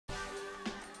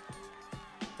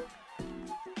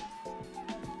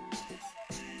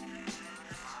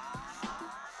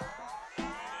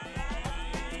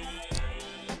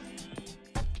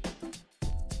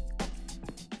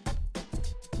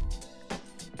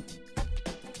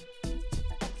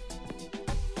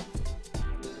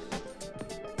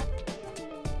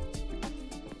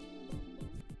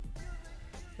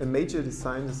A major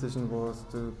design decision was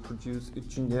to produce a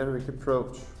generic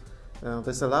approach.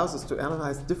 This allows us to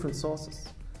analyze different sources.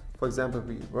 For example,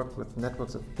 we work with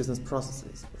networks of business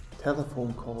processes, with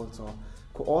telephone calls or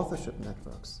co-authorship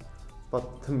networks.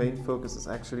 But the main focus is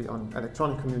actually on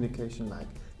electronic communication like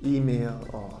email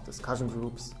or discussion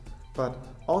groups, but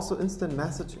also instant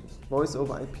messaging, voice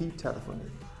over IP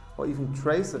telephony, or even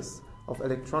traces of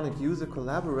electronic user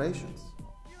collaborations.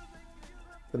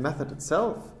 The method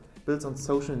itself builds on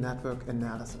social network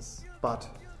analysis, but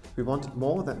we wanted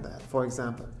more than that. For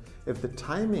example, if the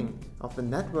timing of the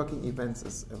networking events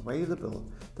is available,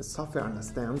 the software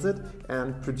understands it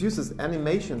and produces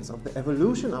animations of the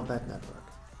evolution of that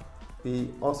network. We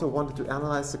also wanted to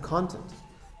analyze the content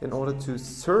in order to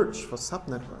search for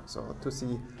subnetworks or to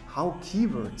see how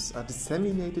keywords are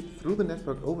disseminated through the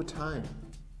network over time.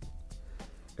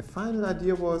 A final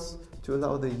idea was to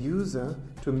allow the user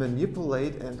to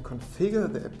manipulate and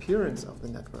configure the appearance of the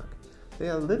network.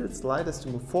 There are little sliders to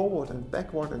move forward and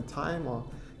backward in time or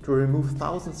to remove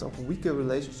thousands of weaker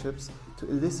relationships to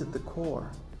elicit the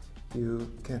core.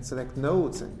 You can select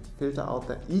nodes and filter out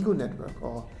the ego network,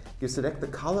 or you select the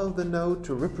color of the node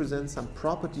to represent some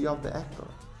property of the actor,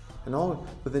 and all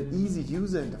with an easy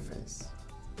user interface.